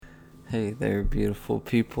Hey there, beautiful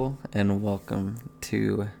people, and welcome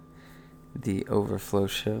to the Overflow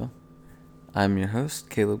Show. I'm your host,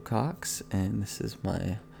 Caleb Cox, and this is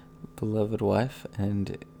my beloved wife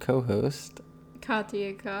and co-host,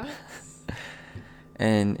 Katia Cox.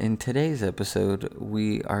 And in today's episode,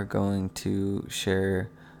 we are going to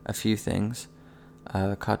share a few things.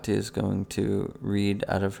 Katia is going to read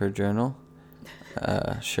out of her journal,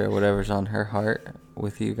 share whatever's on her heart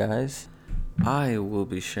with you guys. I will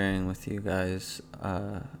be sharing with you guys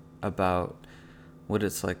about what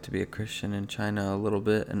it's like to be a Christian in China a little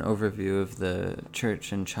bit, an overview of the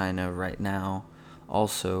church in China right now,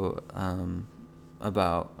 also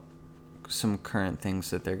about some current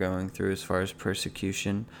things that they're going through as far as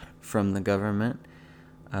persecution from the government.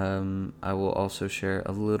 I will also share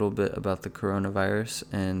a little bit about the coronavirus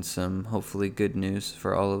and some hopefully good news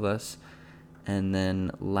for all of us. And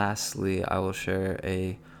then lastly, I will share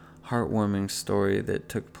a heartwarming story that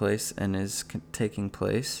took place and is taking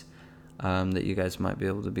place that you guys might be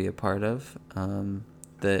able to be a part of,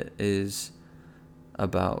 that is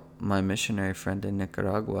about my missionary friend in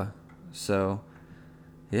Nicaragua. So,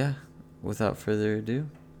 yeah, without further ado,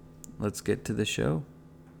 let's get to the show.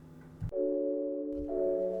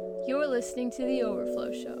 You're listening to The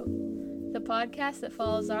Overflow Show, the podcast that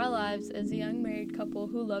follows our lives as a young married couple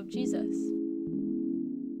who love Jesus.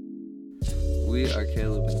 We are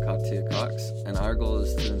Caleb and Katia Cox, and our goal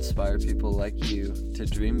is to inspire people like you to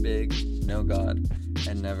dream big, know God,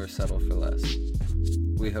 and never settle for less.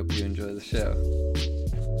 We hope you enjoy the show.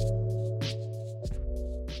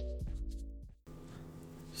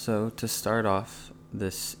 So, to start off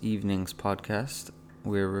this evening's podcast,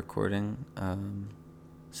 we're recording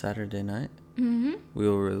Saturday night. Mm-hmm. We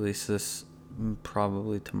will release this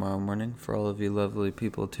probably tomorrow morning for all of you lovely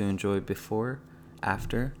people to enjoy before,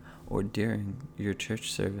 after, or during your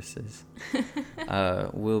church services.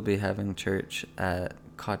 We'll be having church at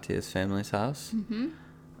Katia's family's house.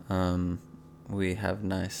 Mm-hmm. We have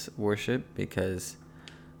nice worship because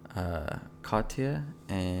Katia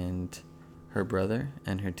and her brother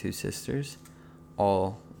and her two sisters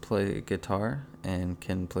all play guitar and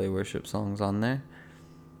can play worship songs on there.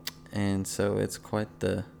 And so it's quite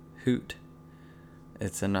the hoot.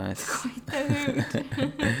 It's a nice Quite the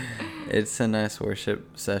hoot. It's a nice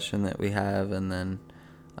worship session that we have, and then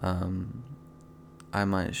I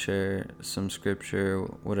might share some scripture,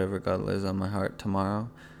 whatever God lays on my heart tomorrow,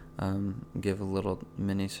 give a little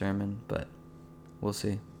mini sermon, but we'll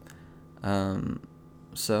see.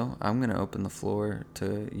 So I'm going to open the floor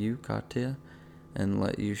to you, Katia, and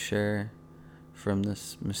let you share from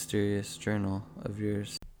this mysterious journal of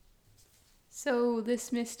yours. So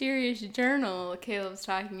this mysterious journal Caleb's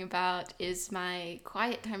talking about is my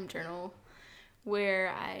quiet time journal, where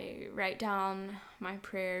I write down my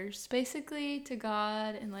prayers basically to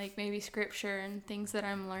God and like maybe scripture and things that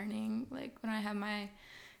I'm learning, like when I have my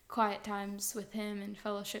quiet times with him and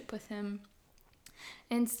fellowship with him.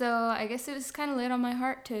 And so I guess it was kind of laid on my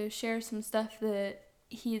heart to share some stuff that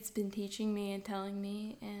he's been teaching me and telling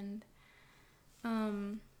me. And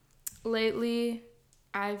lately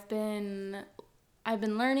I've been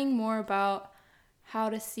learning more about how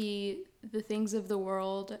to see the things of the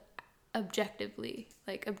world objectively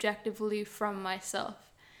from myself,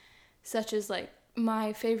 such as like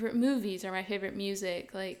my favorite movies or my favorite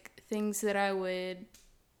music, like things that I would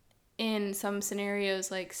in some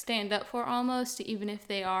scenarios like stand up for almost, even if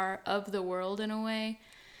they are of the world in a way.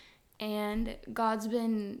 And God's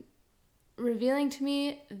been revealing to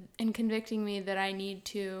me and convicting me that I need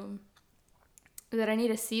to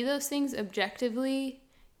see those things objectively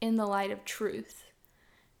in the light of truth,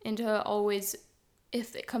 and to always,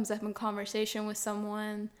 if it comes up in conversation with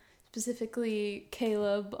someone, specifically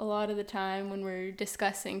Caleb, a lot of the time when we're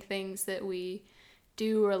discussing things that we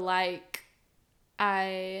do or like,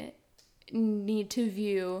 I need to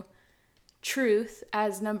view truth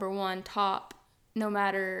as number one top, no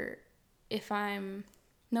matter if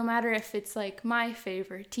it's like my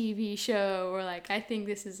favorite TV show, or like I think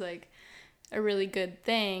this is like a really good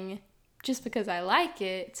thing just because I like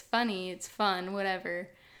it. It's funny, it's fun, whatever.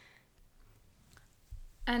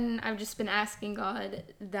 And I've just been asking God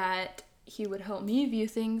that he would help me view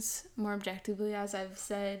things more objectively, as I've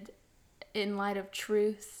said, in light of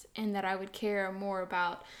truth, and that I would care more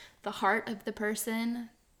about the heart of the person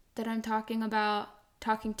that I'm talking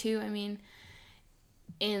to,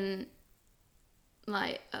 in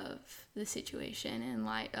light of the situation, in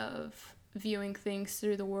light of viewing things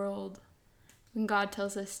through the world. When God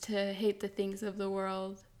tells us to hate the things of the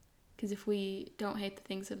world, because if we don't hate the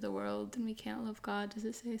things of the world, then we can't love God. Does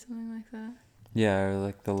it say something like that? Yeah, or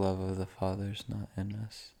like the love of the Father's not in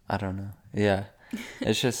us. I don't know. Yeah.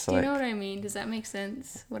 It's just Do you know like, what I mean? Does that make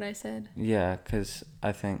sense, what I said? yeah, because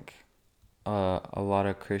I think a lot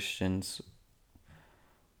of Christians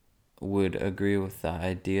would agree with the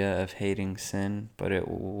idea of hating sin, but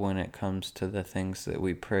when it comes to the things that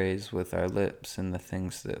we praise with our lips and the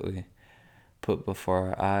things that we put before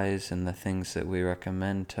our eyes and the things that we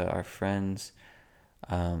recommend to our friends,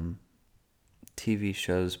 um, TV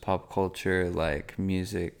shows, pop culture, like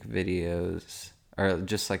music videos, or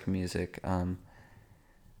just like music,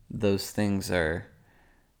 those things are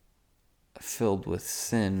filled with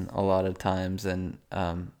sin a lot of times, and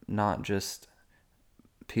not just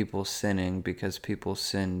people sinning because people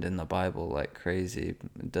sinned in the Bible like crazy.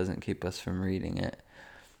 It doesn't keep us from reading it.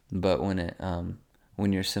 But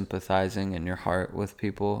when you're sympathizing in your heart with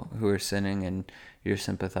people who are sinning, and you're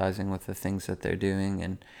sympathizing with the things that they're doing,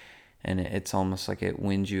 and it's almost like it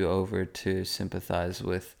wins you over to sympathize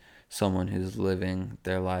with someone who's living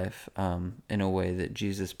their life in a way that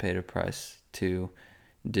Jesus paid a price to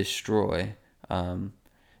destroy.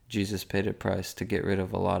 Jesus paid a price to get rid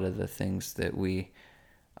of a lot of the things that we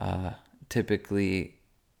typically,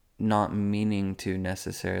 not meaning to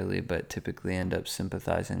necessarily, but typically end up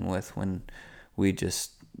sympathizing with we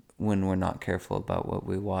just when we're not careful about what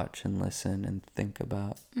we watch and listen and think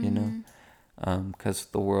about, because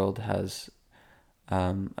the world has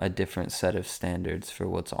a different set of standards for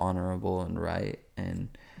what's honorable and right, and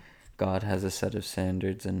God has a set of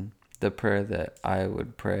standards. And the prayer that I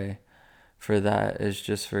would pray for that is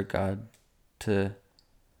just for God to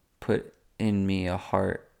put in me a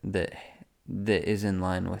heart that is in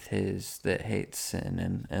line with His, that hates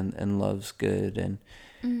sin and loves good,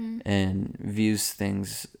 and views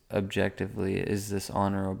things objectively. Is this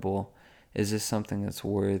honorable? Is this something that's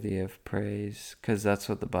worthy of praise? Because that's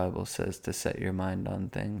what the Bible says, to set your mind on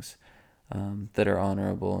things that are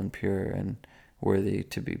honorable and pure and worthy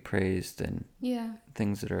to be praised, and Yeah.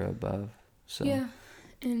 things that are above. So Yeah.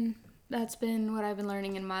 And that's been what I've been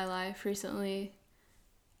learning in my life recently.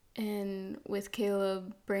 And with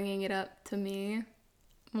Caleb bringing it up to me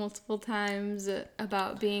multiple times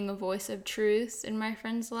about being a voice of truth in my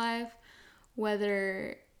friend's life,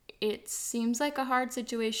 whether it seems like a hard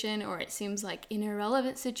situation or it seems like an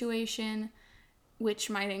irrelevant situation, which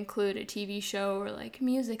might include a TV show or like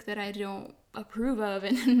music that I don't approve of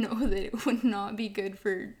and know that it would not be good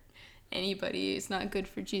for anybody. It's not good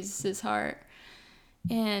for Jesus's heart.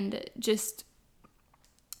 And just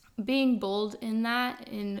being bold in that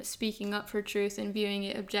and speaking up for truth and viewing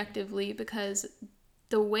it objectively, because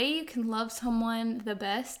the way you can love someone the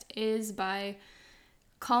best is by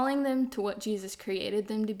calling them to what Jesus created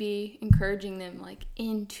them to be, encouraging them like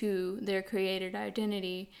into their created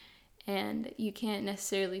identity. And you can't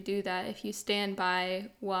necessarily do that if you stand by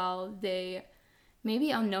while they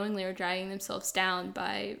maybe unknowingly are dragging themselves down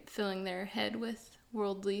by filling their head with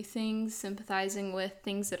worldly things, sympathizing with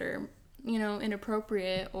things that are,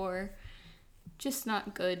 inappropriate or just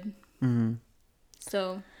not good.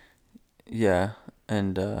 So, yeah,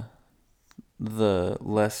 and the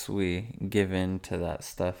less we give in to that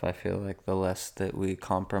stuff, I feel like the less that we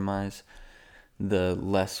compromise, the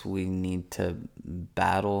less we need to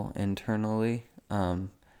battle internally.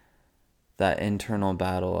 That internal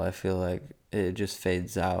battle, I feel like it just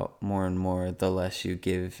fades out more and more the less you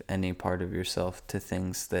give any part of yourself to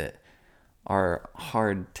things that are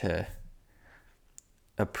hard to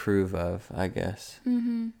approve of, I guess.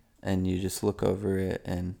 And you just look over it,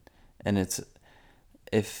 and it's,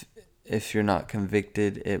 if you're not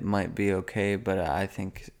convicted, it might be okay, but I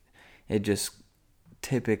think it just,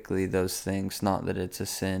 typically those things, not that it's a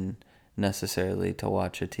sin necessarily to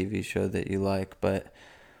watch a TV show that you like, but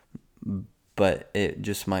it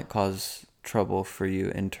just might cause trouble for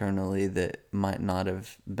you internally that might not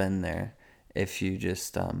have been there if you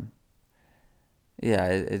just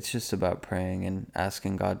it's just about praying and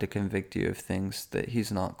asking God to convict you of things that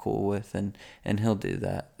He's not cool with, and He'll do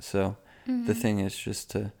that. So the thing is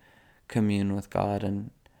just to commune with God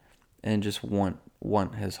and just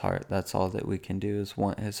want His heart. That's all that we can do, is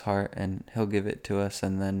want His heart, and He'll give it to us.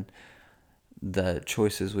 And then the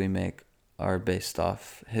choices we make are based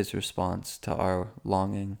off His response to our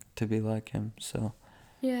longing to be like Him. So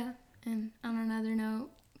yeah. And on another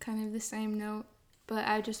note, kind of the same note, but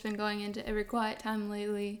I've just been going into every quiet time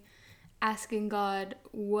lately asking God,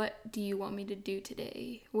 what do you want me to do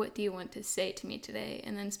today? What do you want to say to me today?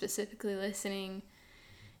 And then specifically listening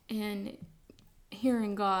and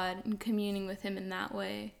hearing God and communing with Him in that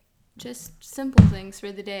way. Just simple things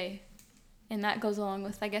for the day. And that goes along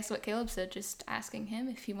with, I guess, what Caleb said, just asking Him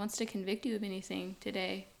if He wants to convict you of anything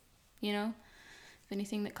today, if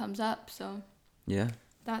anything that comes up. So yeah.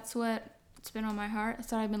 that's what's been on my heart.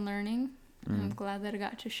 That's what I've been learning. I'm glad that I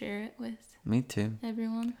got to share it with Me too.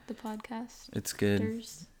 everyone, the podcast. It's good.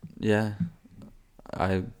 Yeah.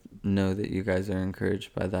 I know that you guys are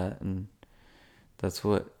encouraged by that, and that's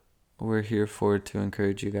what we're here for, to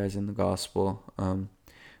encourage you guys in the gospel.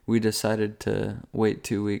 We decided to wait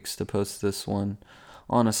 2 weeks to post this one.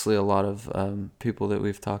 Honestly, a lot of people that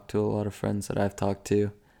we've talked to, a lot of friends that I've talked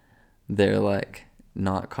to, they're like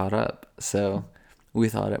not caught up. So we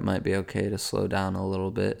thought it might be okay to slow down a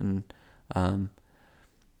little bit and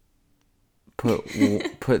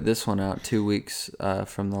put this one out 2 weeks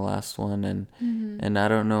from the last one, and I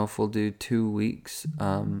don't know if we'll do 2 weeks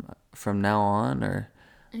from now on, or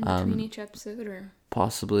in between each episode, or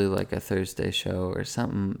possibly like a Thursday show or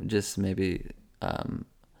something. Just maybe,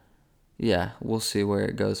 yeah, we'll see where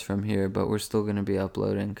it goes from here. But we're still gonna be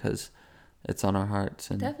uploading because it's on our hearts,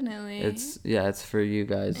 and definitely it's for you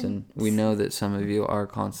guys, and we know that some of you are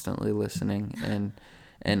constantly listening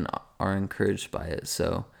and are encouraged by it.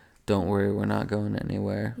 So don't worry, we're not going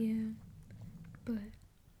anywhere. Yeah, but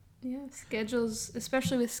yeah, schedules,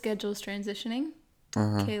 especially with schedules transitioning.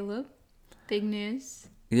 Caleb, big news.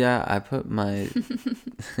 Yeah, I put my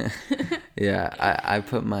I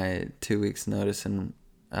put my 2 weeks notice in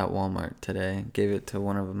at Walmart today. Gave it to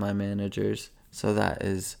one of my managers. So that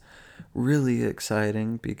is really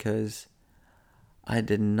exciting because I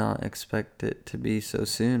did not expect it to be so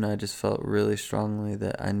soon. I just felt really strongly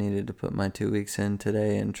that I needed to put my 2 weeks in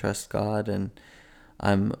today and trust God, and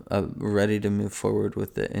I'm ready to move forward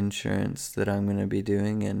with the insurance that I'm going to be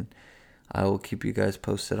doing, and I will keep you guys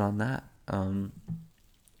posted on that.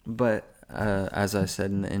 But as I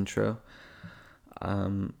said in the intro,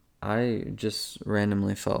 I just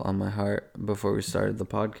randomly felt on my heart before we started the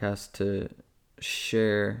podcast to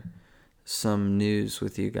share some news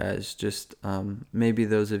with you guys. Just maybe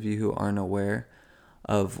those of you who aren't aware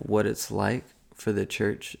of what it's like for the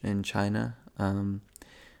church in China. I'm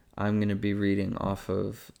going to be reading off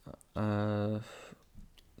of the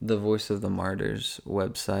Voice of the Martyrs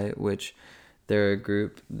website, which they're a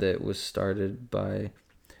group that was started by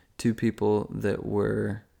two people that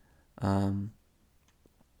were a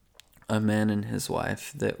man and his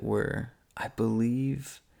wife that were, I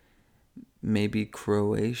believe, maybe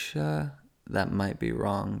Croatia. That might be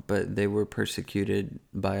wrong, but they were persecuted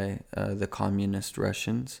by the communist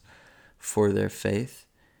Russians for their faith.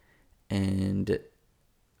 And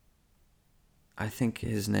I think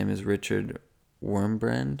his name is Richard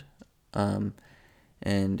Wurmbrand.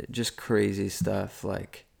 And just crazy stuff,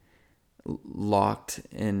 like locked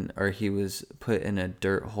in, or he was put in a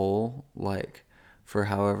dirt hole like for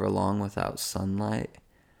however long without sunlight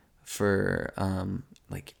for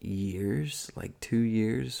like years, like 2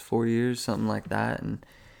 years, 4 years, something like that. And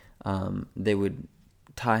they would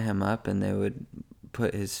tie him up and they would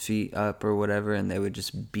put his feet up or whatever, and they would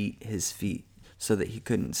just beat his feet so that he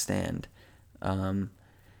couldn't stand.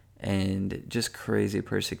 And just crazy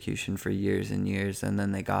persecution for years and years, and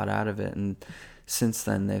then they got out of it, and since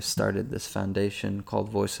then they've started this foundation called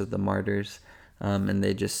Voice of the Martyrs, and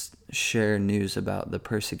they just share news about the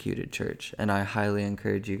persecuted church, and I highly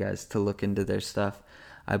encourage you guys to look into their stuff.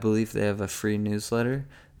 I believe they have a free newsletter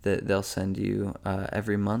that they'll send you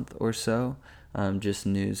every month or so, just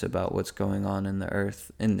news about what's going on in the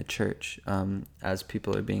earth, in the church, as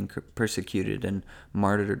people are being persecuted and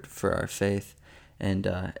martyred for our faith. And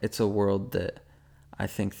it's a world that I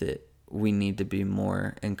think that we need to be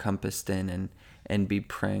more encompassed in, and be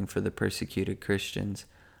praying for the persecuted Christians,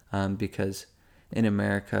 because in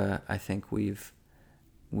America I think we've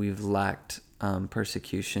lacked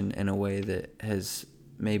persecution in a way that has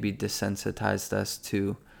maybe desensitized us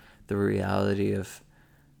to the reality of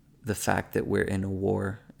the fact that we're in a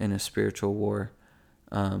war, in a spiritual war,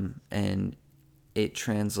 and it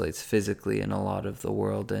translates physically in a lot of the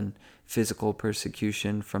world, and physical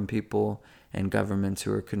persecution from people and governments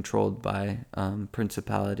who are controlled by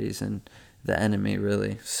principalities and the enemy,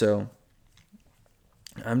 really. So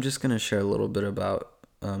I'm just going to share a little bit about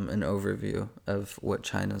an overview of what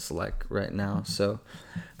China's like right now. So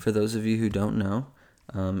for those of you who don't know,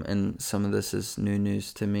 and some of this is new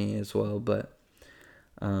news to me as well, but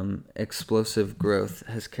explosive growth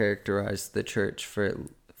has characterized the church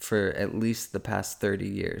for at least the past 30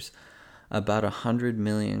 years. About 100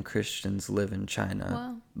 million Christians live in China,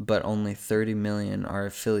 wow, but only 30 million are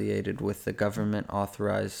affiliated with the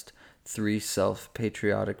government-authorized Three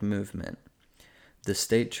Self-Patriotic Movement, the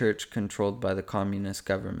state church controlled by the communist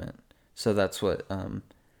government. So that's what,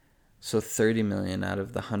 so 30 million out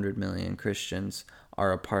of the 100 million Christians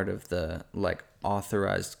are a part of the, like,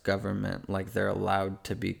 authorized government. Like, they're allowed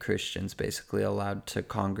to be Christians, basically allowed to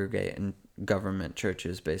congregate in government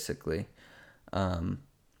churches, basically.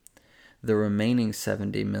 The remaining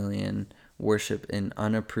 70 million worship in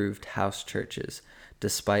unapproved house churches.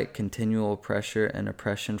 Despite continual pressure and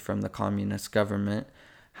oppression from the communist government,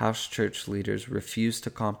 house church leaders refused to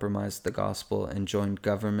compromise the gospel and joined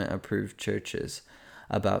government-approved churches.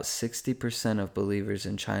 About 60% of believers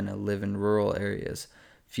in China live in rural areas.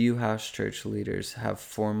 Few house church leaders have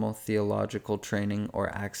formal theological training or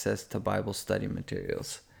access to Bible study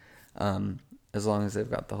materials. As long as they've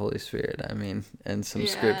got the Holy Spirit, I mean, and some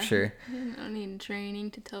scripture. You don't need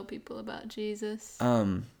training to tell people about Jesus.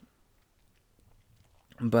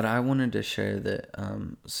 But I wanted to share that,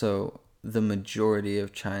 so the majority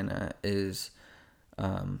of China is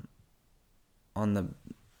on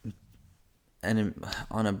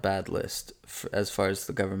a bad list as far as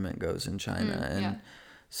the government goes in China. And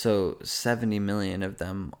so 70 million of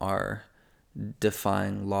them are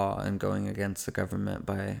defying law and going against the government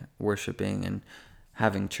by worshiping and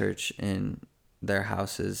having church in their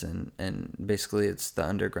houses, and basically it's the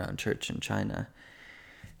underground church in China.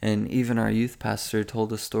 And even our youth pastor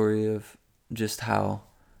told a story of just how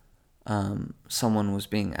someone was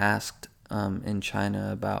being asked in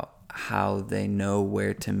China about how they know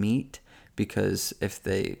where to meet, because if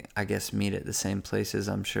they, I guess, meet at the same places,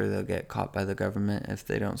 I'm sure they'll get caught by the government if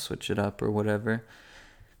they don't switch it up or whatever.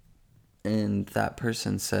 And that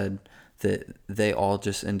person said that they all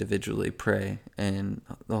just individually pray and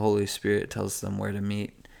the Holy Spirit tells them where to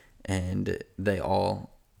meet, and they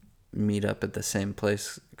all meet up at the same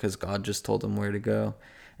place because God just told them where to go.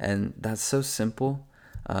 And that's so simple,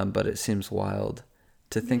 but it seems wild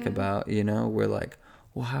to think about, we're like,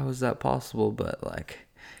 well, how is that possible? But like,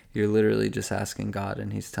 you're literally just asking God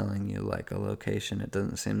and he's telling you like a location. It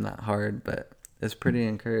doesn't seem that hard, but it's pretty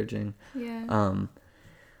encouraging.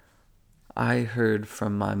 I heard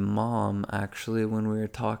from my mom actually when we were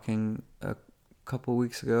talking a couple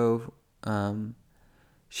weeks ago.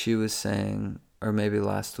 She was saying, or maybe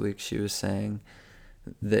last week, she was saying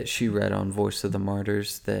that she read on Voice of the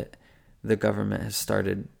Martyrs that the government has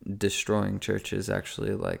started destroying churches,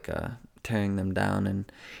 actually, like tearing them down. And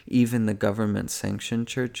even the government-sanctioned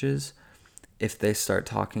churches, if they start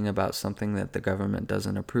talking about something that the government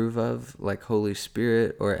doesn't approve of, like Holy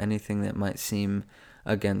Spirit or anything that might seem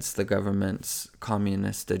against the government's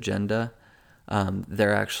communist agenda,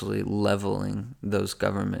 they're actually leveling those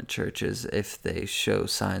government churches if they show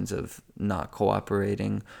signs of not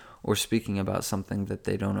cooperating or speaking about something that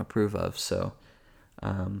they don't approve of. So,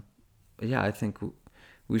 I think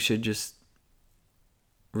we should just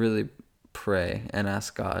really pray and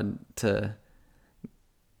ask God to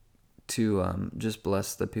just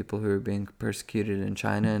bless the people who are being persecuted in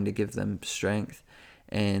China and to give them strength,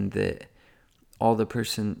 and that all the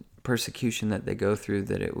persecution that they go through,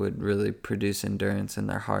 that it would really produce endurance in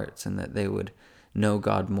their hearts and that they would know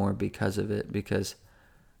God more because of it, because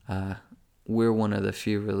we're one of the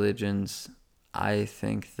few religions, I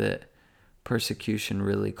think, that persecution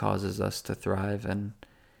really causes us to thrive,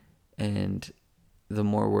 and the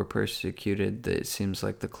more we're persecuted, it seems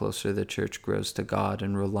like the closer the church grows to God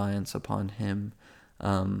and reliance upon him.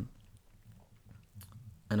 And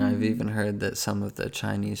I've even heard that some of the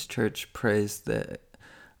Chinese church prays that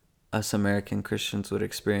us American Christians would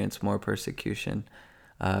experience more persecution,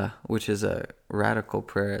 which is a radical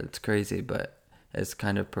prayer. It's crazy, but it's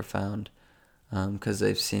kind of profound, because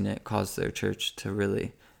they've seen it cause their church to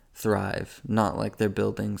really thrive. Not like their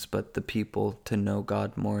buildings, but the people to know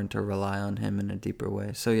God more and to rely on him in a deeper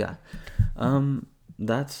way. So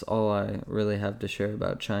that's all I really have to share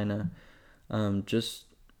about China. Just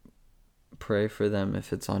pray for them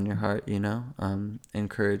if it's on your heart,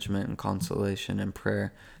 encouragement and consolation and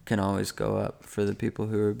prayer can always go up for the people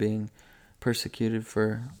who are being persecuted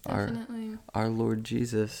for our Lord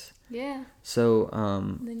Jesus. Yeah. So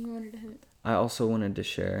then you wanted to hit it. I also wanted to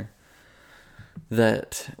share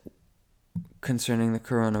that concerning the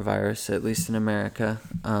coronavirus, at least in America,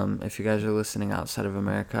 if you guys are listening outside of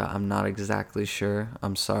America, I'm not exactly sure.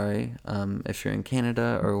 I'm sorry. If you're in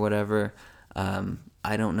Canada or whatever,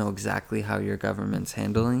 I don't know exactly how your government's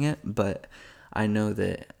handling it, but I know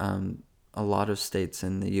that a lot of states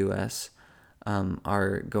in the U.S.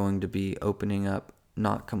 Are going to be opening up,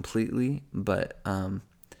 not completely, but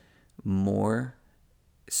more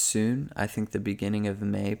soon. I think the beginning of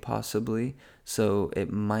May, possibly. So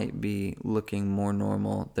it might be looking more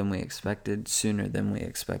normal than we expected, sooner than we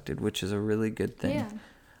expected, which is a really good thing.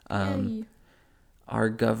 Yeah. Our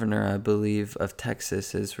governor, I believe, of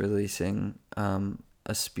Texas is releasing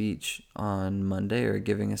a speech on Monday, or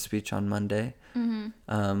giving a speech on Monday,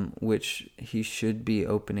 which he should be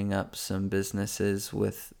opening up some businesses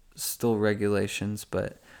with still regulations,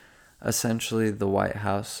 but essentially the White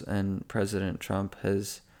House and President Trump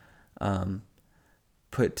has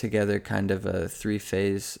put together kind of a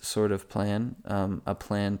 3-phase sort of plan, a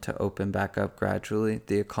plan to open back up gradually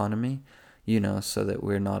the economy, so that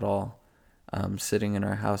we're not all sitting in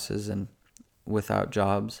our houses and without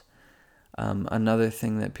jobs. Another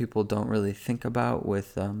thing that people don't really think about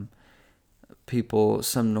with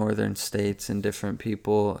some northern states and different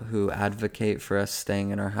people who advocate for us staying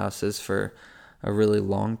in our houses for a really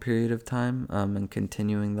long period of time and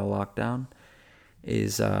continuing the lockdown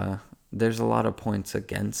is there's a lot of points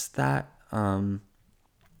against that. One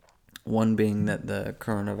being that the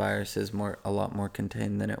coronavirus is a lot more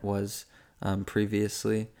contained than it was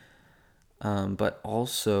previously, but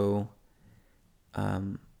also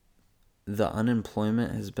the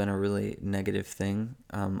unemployment has been a really negative thing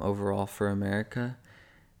overall for America,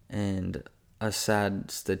 and a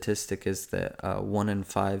sad statistic is that 1 in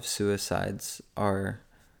 5 suicides are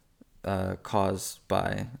caused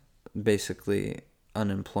by basically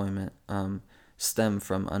unemployment, stem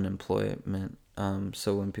from unemployment.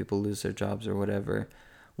 So when people lose their jobs or whatever,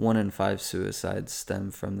 1 in 5 suicides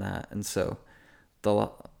stem from that. And so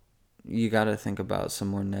you got to think about some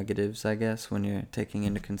more negatives, I guess, when you're taking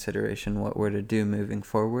into consideration what we're to do moving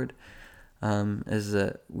forward, is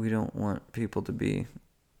that we don't want people to be,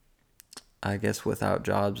 I guess, without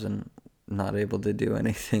jobs and not able to do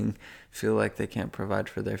anything, feel like they can't provide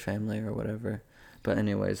for their family or whatever. But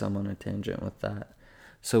anyways, I'm on a tangent with that.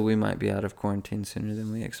 So we might be out of quarantine sooner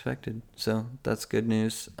than we expected. So that's good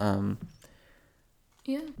news.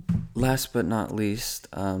 Yeah. Last but not least,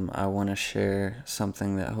 I want to share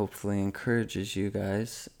something that hopefully encourages you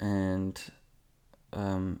guys. And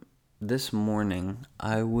this morning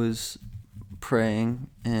I was praying,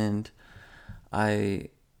 and I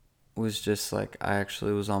was just like, I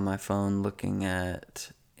actually was on my phone looking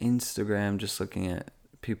at Instagram, just looking at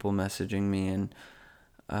people messaging me, and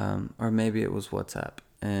or maybe it was WhatsApp.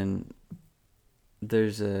 And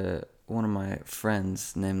there's one of my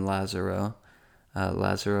friends named Lazaro.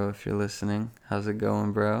 Lazaro, if you're listening, how's it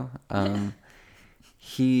going, bro?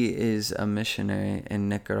 He is a missionary in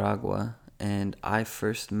Nicaragua, and I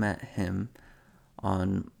first met him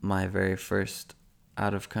on my very first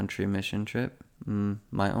out-of-country mission trip,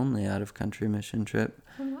 my only out-of-country mission trip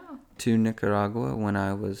to Nicaragua when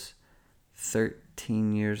I was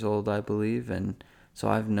 13 years old, I believe. And so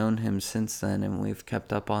I've known him since then, and we've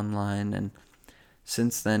kept up online. And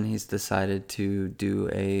since then, he's decided to do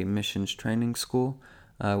a missions training school,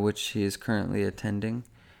 which he is currently attending.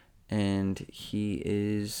 And he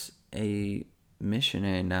is a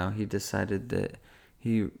missionary now. He decided that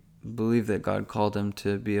he believed that God called him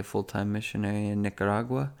to be a full-time missionary in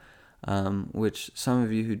Nicaragua, which some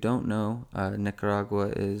of you who don't know,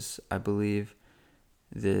 Nicaragua is, I believe,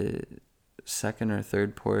 the second or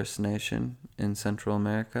third poorest nation in Central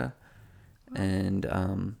America.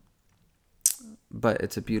 And but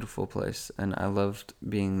it's a beautiful place, and I loved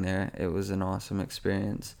being there. It was an awesome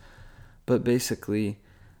experience. But basically,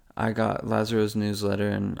 I got Lazaro's newsletter,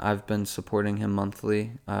 and I've been supporting him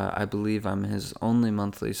monthly. I believe I'm his only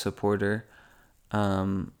monthly supporter,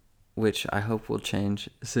 which I hope will change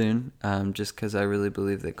soon, just because I really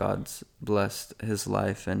believe that God's blessed his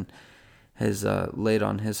life and has laid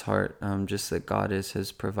on his heart just that God is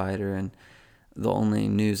his provider. And the only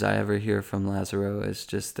news I ever hear from Lazaro is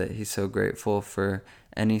just that he's so grateful for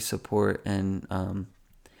any support, and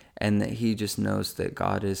that he just knows that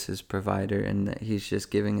God is his provider, and that he's just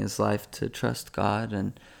giving his life to trust God.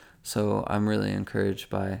 And so I'm really encouraged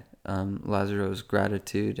by Lazaro's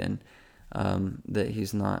gratitude, and that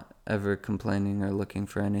he's not ever complaining or looking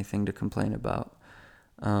for anything to complain about.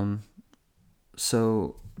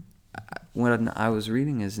 So when I was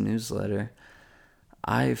reading his newsletter,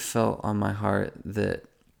 I felt on my heart that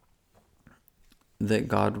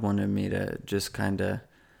God wanted me to just kind of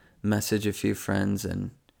message a few friends and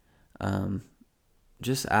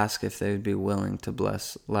just ask if they would be willing to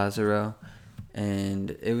bless Lazaro.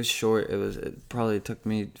 And it was short. It probably took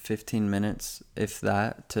me 15 minutes, if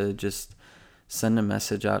that, to just send a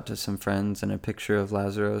message out to some friends and a picture of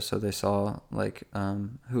Lazaro so they saw like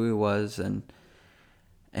who he was.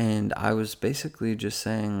 And I was basically just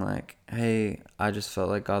saying like, hey, I just felt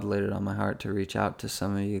like God laid it on my heart to reach out to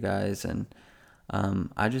some of you guys. And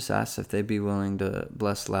I just asked if they'd be willing to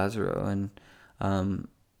bless Lazaro. And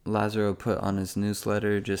Lazaro put on his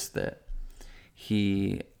newsletter just that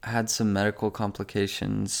he had some medical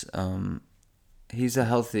complications. He's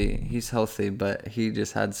healthy, but he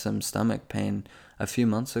just had some stomach pain a few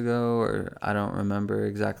months ago, or I don't remember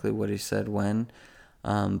exactly what he said when.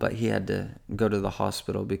 But he had to go to the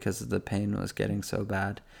hospital because the pain was getting so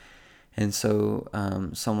bad. And so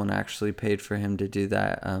someone actually paid for him to do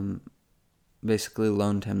that basically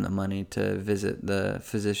loaned him the money to visit the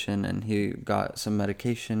physician, and he got some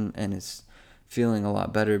medication and is feeling a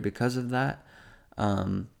lot better because of that.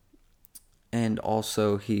 And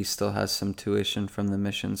also he still has some tuition from the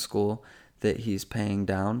mission school that he's paying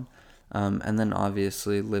down. And then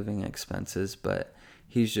obviously living expenses, but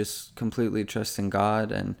he's just completely trusting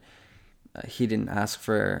God, and he didn't ask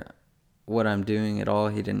for what I'm doing at all.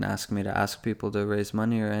 He didn't ask me to ask people to raise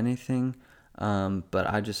money or anything. But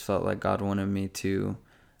I just felt like God wanted me to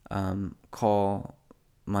call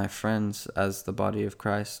my friends as the body of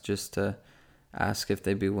Christ, just to ask if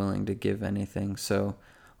they'd be willing to give anything. So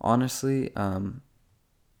honestly,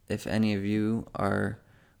 if any of you are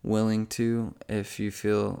willing to, if you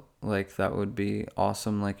feel like that would be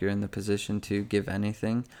awesome, like you're in the position to give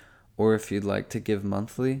anything, or if you'd like to give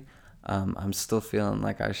monthly, I'm still feeling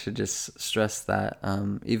like I should just stress that,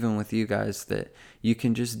 even with you guys, that you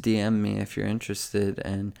can just DM me if you're interested,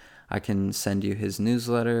 and I can send you his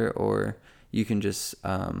newsletter, or you can just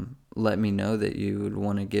let me know that you would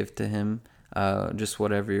want to give to him, just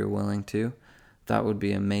whatever you're willing to. That would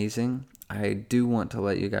be amazing. I do want to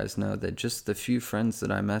let you guys know that just the few friends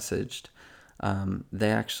that I messaged,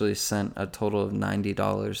 they actually sent a total of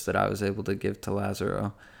 $90 that I was able to give to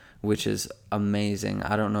Lazaro, which is amazing.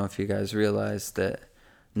 I don't know if you guys realize that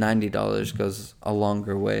 $90 goes a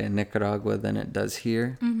longer way in Nicaragua than it does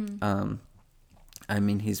here. Mm-hmm. I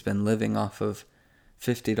mean, he's been living off of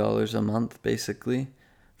 $50 a month, basically,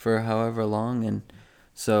 for however long. And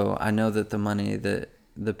so I know that the money that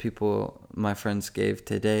the people, my friends, gave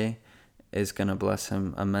today is going to bless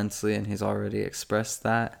him immensely, and he's already expressed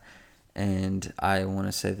that. And I want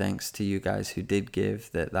to say thanks to you guys who did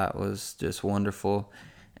give, that was just wonderful.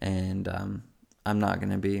 And I'm not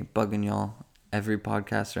going to be bugging y'all every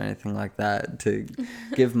podcast or anything like that to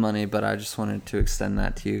give money, but I just wanted to extend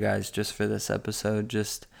that to you guys just for this episode.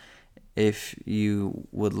 Just if you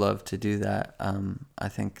would love to do that, I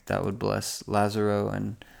think that would bless Lazaro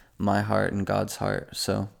and my heart and God's heart.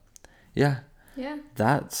 So yeah,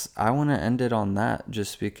 I want to end it on that,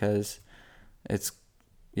 just because it's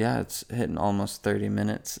hitting almost 30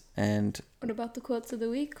 minutes. And what about the quotes of the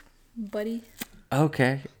week, buddy?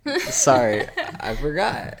 Okay, sorry, I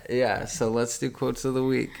forgot. Yeah, so let's do quotes of the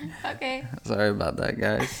week. Okay. Sorry about that,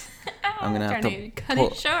 guys. I'm gonna have to cut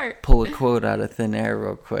it short. Pull a quote out of thin air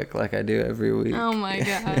real quick, like I do every week. Oh my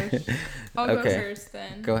gosh. I'll go first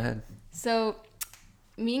then. Go ahead. So,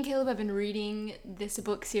 me and Caleb have been reading this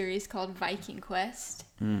book series called Viking Quest.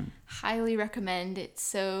 Highly recommend.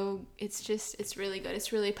 It's really good.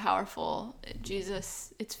 It's really powerful.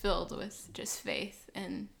 It's filled with just faith,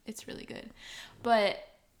 and it's really good. But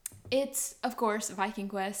it's, of course, Viking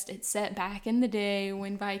Quest. It's set back in the day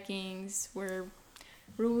when Vikings were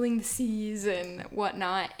ruling the seas and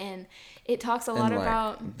whatnot, and it talks a lot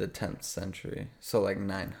about the 10th century, so like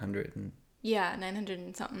 900 and 900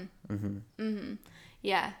 and something.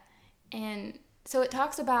 Yeah, and so it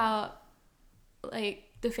talks about like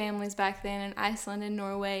the families back then in Iceland and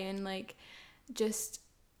Norway, and like just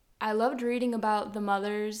I loved reading about the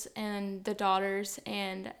mothers and the daughters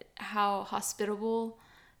and how hospitable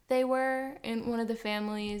they were in one of the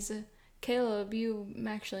families. Caleb, you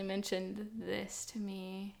actually mentioned this to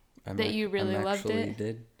me, you really loved it.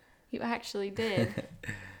 Did. You actually did.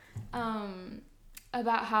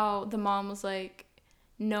 About how the mom was like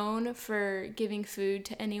known for giving food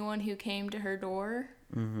to anyone who came to her door.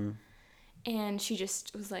 Mm-hmm. And she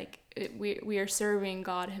just was like, we are serving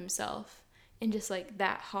God himself. And just like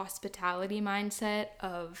that hospitality mindset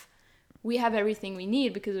of we have everything we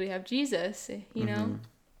need because we have Jesus, you know?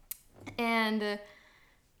 And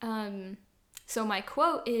so my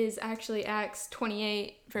quote is actually Acts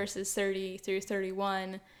 28 verses 30 through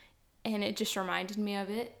 31. And it just reminded me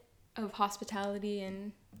of hospitality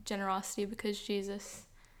and generosity because Jesus.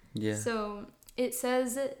 Yeah. So it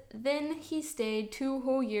says, then he stayed 2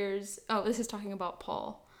 whole years. Oh, this is talking about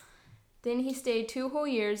Paul. Then he stayed 2 whole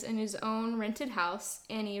years in his own rented house,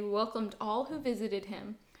 and he welcomed all who visited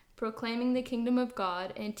him, proclaiming the kingdom of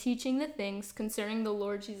God and teaching the things concerning the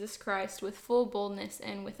Lord Jesus Christ with full boldness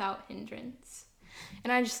and without hindrance.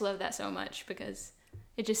 And I just love that so much because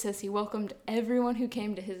it just says he welcomed everyone who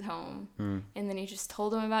came to his home. And then he just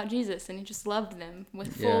told them about Jesus, and he just loved them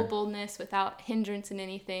with full boldness, without hindrance in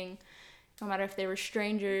anything, no matter if they were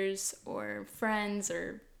strangers or friends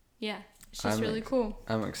or, it's just really cool.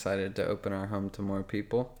 I'm excited to open our home to more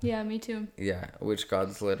people. Yeah, me too. Yeah, which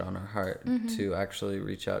God's lit on our heart to actually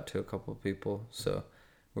reach out to a couple people. So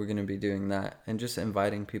we're going to be doing that and just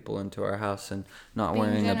inviting people into our house and not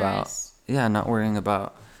worrying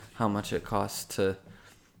about how much it costs to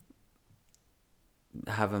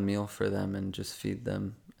have a meal for them and just feed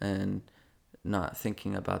them. And not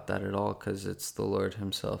thinking about that at all because it's the Lord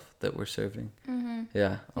himself that we're serving. Mm-hmm.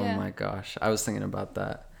 Yeah. Oh Yeah. my gosh. I was thinking about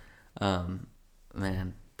that.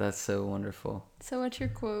 Man, that's so wonderful. So what's your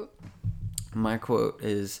quote? My quote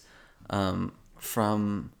is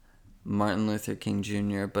from Martin Luther King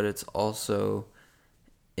Jr., but it's also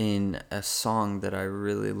in a song that I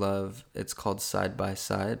really love. It's called Side by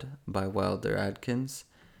Side by Wilder Adkins.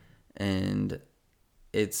 And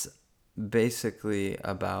it's basically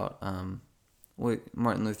about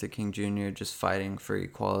Martin Luther King Jr. just fighting for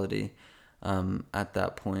equality at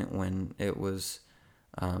that point when it was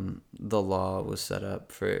the law was set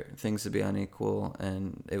up for things to be unequal,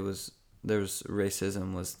 and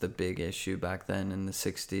racism was the big issue back then in the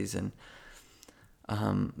 60s. And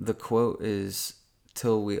the quote is,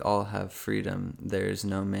 "Till we all have freedom, there is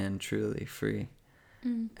no man truly free."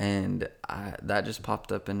 And that just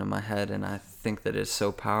popped up into my head, and I think that it's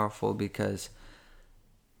so powerful because,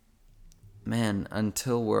 man,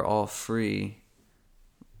 until we're all free,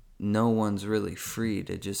 no one's really free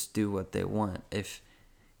to just do what they want.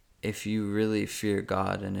 If you really fear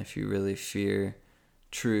God, and if you really fear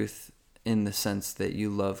truth in the sense that you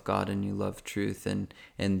love God and you love truth, and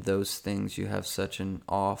those things you have such an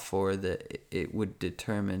awe for that it would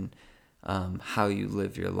determine how you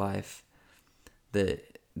live your life,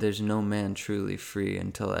 that there's no man truly free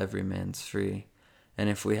until every man's free. And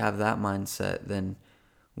if we have that mindset, then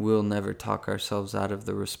we'll never talk ourselves out of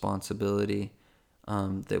the responsibility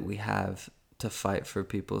that we have to fight for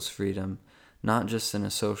people's freedom, not just in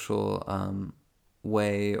a social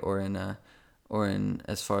way or in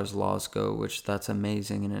as far as laws go, which that's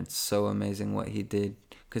amazing, and it's so amazing what he did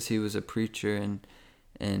because he was a preacher,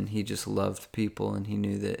 and he just loved people, and he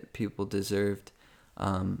knew that people deserved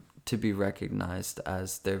to be recognized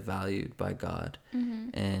as they're valued by God.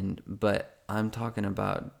 But I'm talking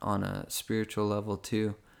about on a spiritual level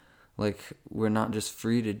too. Like, we're not just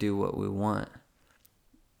free to do what we want.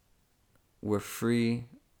 We're free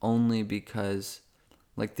only because,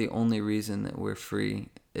 like, the only reason that we're free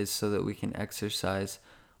is so that we can exercise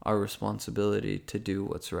our responsibility to do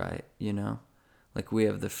what's right, you know? Like, we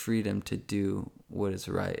have the freedom to do what is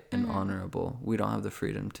right and honorable. We don't have the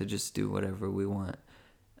freedom to just do whatever we want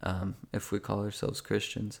if we call ourselves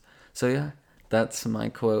Christians. So, yeah, that's my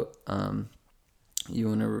quote. You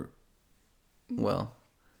want to,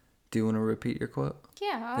 do you want to repeat your quote?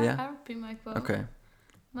 Yeah, I'll repeat my quote. Okay.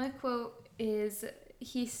 My quote is,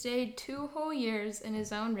 "He stayed 2 whole years in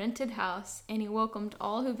his own rented house, and he welcomed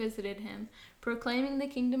all who visited him, proclaiming the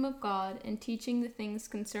kingdom of God and teaching the things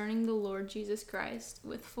concerning the Lord Jesus Christ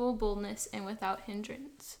with full boldness and without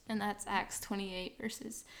hindrance." And that's Acts 28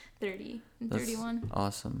 verses 30 and 31.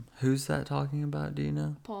 Awesome. Who's that talking about? Do you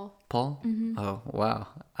know? Paul. Paul? Oh, wow.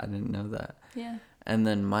 I didn't know that. Yeah. And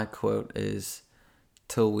then my quote is,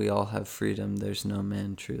 "Till we all have freedom, there's no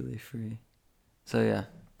man truly free." So, yeah.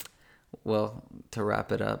 Well, to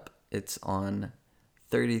wrap it up, it's on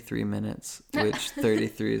 33 minutes, which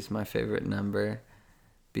 33 is my favorite number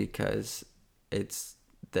because it's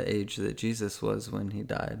the age that Jesus was when he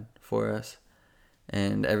died for us.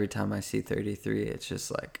 And every time I see 33, it's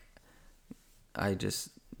just like,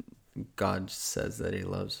 God says that he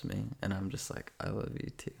loves me, and I'm just like, I love you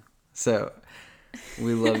too. So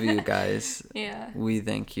we love you guys. Yeah. We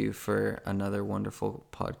thank you for another wonderful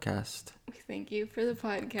podcast. Thank you for the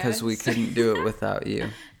podcast. Because we couldn't do it without you.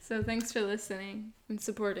 So thanks for listening and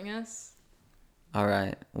supporting us. All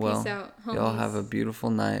right. Well, peace out, homies. Y'all have a beautiful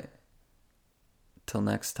night. Till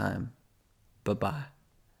next time. Bye-bye.